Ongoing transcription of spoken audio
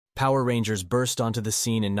Power Rangers burst onto the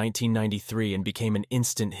scene in 1993 and became an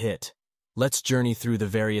instant hit. Let's journey through the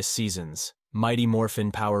various seasons. Mighty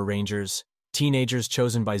Morphin Power Rangers. Teenagers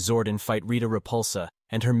chosen by Zordon fight Rita Repulsa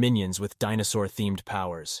and her minions with dinosaur-themed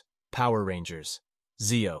powers. Power Rangers.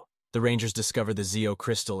 Zeo. The Rangers discover the Zeo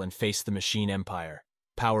Crystal and face the Machine Empire.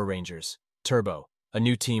 Power Rangers. Turbo. A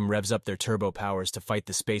new team revs up their turbo powers to fight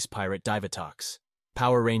the space pirate Divatox.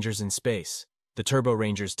 Power Rangers in space. The Turbo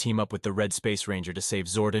Rangers team up with the Red Space Ranger to save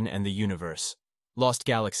Zordon and the universe. Lost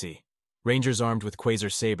Galaxy. Rangers armed with Quasar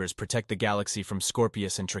Sabers protect the galaxy from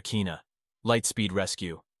Scorpius and Trakeena. Lightspeed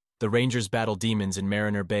Rescue. The Rangers battle demons in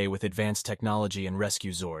Mariner Bay with advanced technology and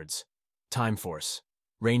Rescue Zords. Time Force.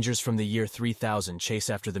 Rangers from the year 3000 chase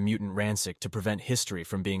after the mutant Ransik to prevent history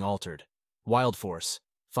from being altered. Wild Force.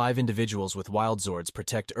 5 individuals with Wild Zords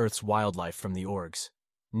protect Earth's wildlife from the Orgs.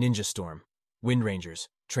 Ninja Storm. Wind Rangers,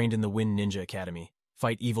 trained in the Wind Ninja Academy,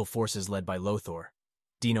 fight evil forces led by Lothor.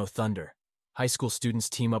 Dino Thunder. High school students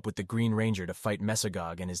team up with the Green Ranger to fight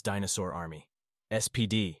Mesogog and his dinosaur army.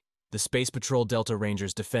 SPD. The Space Patrol Delta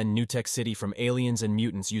Rangers defend New Tech City from aliens and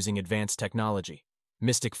mutants using advanced technology.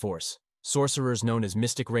 Mystic Force. Sorcerers known as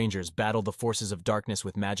Mystic Rangers battle the forces of darkness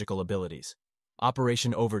with magical abilities.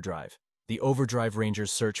 Operation Overdrive. The Overdrive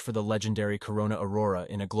Rangers search for the legendary Corona Aurora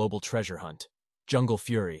in a global treasure hunt. Jungle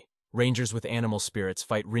Fury. Rangers with animal spirits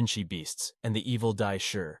fight Rinchi beasts and the evil Dai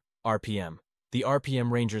Shur. RPM. The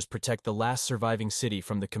RPM Rangers protect the last surviving city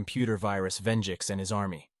from the computer virus Venjix and his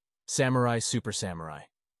army. Samurai Super Samurai.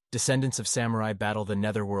 Descendants of Samurai battle the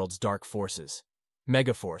Netherworld's dark forces.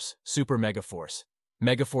 Megaforce, Super Megaforce.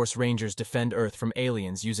 Megaforce Rangers defend Earth from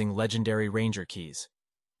aliens using legendary Ranger keys.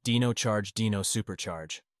 Dino Charge, Dino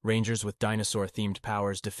Supercharge. Rangers with dinosaur-themed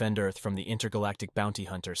powers defend Earth from the intergalactic bounty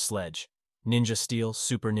hunter Sledge. Ninja Steel,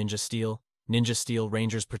 Super Ninja Steel. Ninja Steel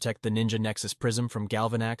Rangers protect the Ninja Nexus Prism from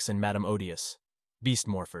Galvanax and Madame Odious. Beast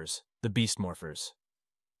Morphers, the Beast Morphers.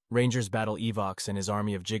 Rangers battle Evox and his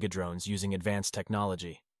army of Gigadrones using advanced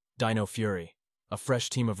technology. Dino Fury. A fresh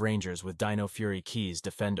team of Rangers with Dino Fury keys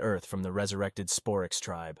defend Earth from the resurrected Sporix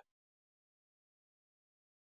tribe.